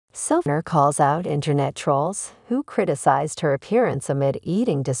Sophie calls out internet trolls who criticized her appearance amid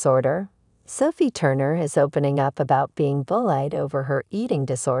eating disorder. Sophie Turner is opening up about being bullied over her eating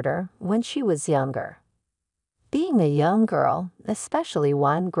disorder when she was younger. Being a young girl, especially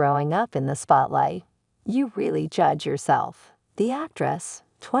one growing up in the spotlight, you really judge yourself, the actress,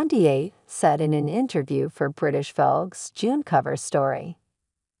 28, said in an interview for British Vogue's June cover story.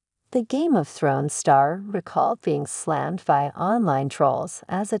 The Game of Thrones star recalled being slammed by online trolls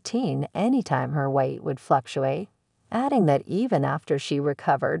as a teen anytime her weight would fluctuate, adding that even after she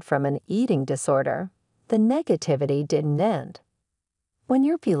recovered from an eating disorder, the negativity didn't end. When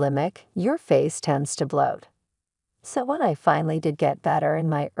you're bulimic, your face tends to bloat. So when I finally did get better in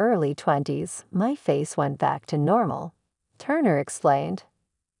my early 20s, my face went back to normal, Turner explained.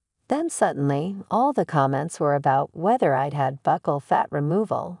 Then suddenly, all the comments were about whether I'd had buccal fat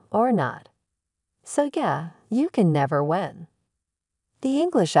removal or not. So yeah, you can never win. The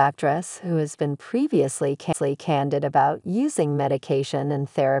English actress, who has been previously candid about using medication and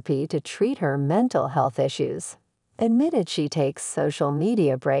therapy to treat her mental health issues, admitted she takes social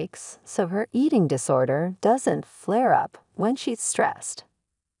media breaks so her eating disorder doesn't flare up when she's stressed.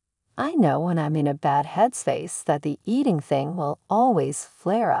 I know when I'm in a bad headspace that the eating thing will always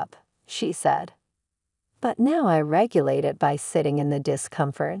flare up, she said. But now I regulate it by sitting in the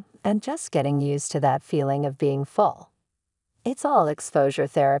discomfort and just getting used to that feeling of being full. It's all exposure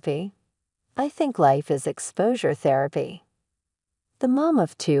therapy. I think life is exposure therapy. The mom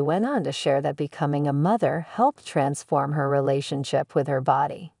of two went on to share that becoming a mother helped transform her relationship with her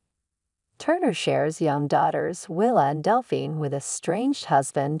body. Turner shares young daughters Willa and Delphine with estranged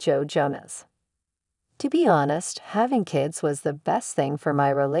husband Joe Jonas. To be honest, having kids was the best thing for my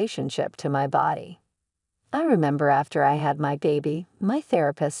relationship to my body. I remember after I had my baby, my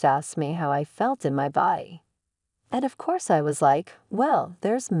therapist asked me how I felt in my body. And of course I was like, well,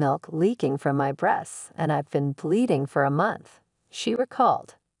 there's milk leaking from my breasts and I've been bleeding for a month, she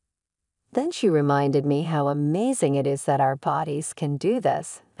recalled. Then she reminded me how amazing it is that our bodies can do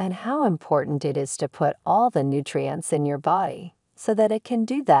this and how important it is to put all the nutrients in your body so that it can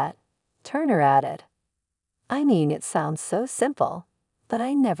do that, Turner added. I mean, it sounds so simple, but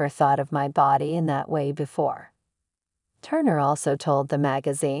I never thought of my body in that way before. Turner also told the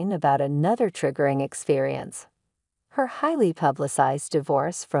magazine about another triggering experience. Her highly publicized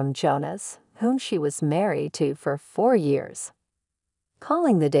divorce from Jonas, whom she was married to for 4 years.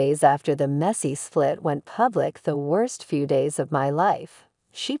 Calling the days after the messy split went public the worst few days of my life,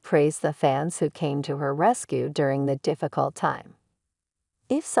 she praised the fans who came to her rescue during the difficult time.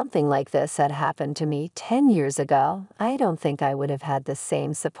 If something like this had happened to me 10 years ago, I don't think I would have had the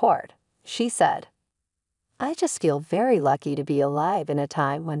same support, she said. I just feel very lucky to be alive in a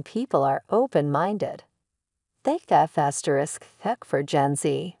time when people are open-minded. Thank F** for Gen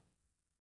Z.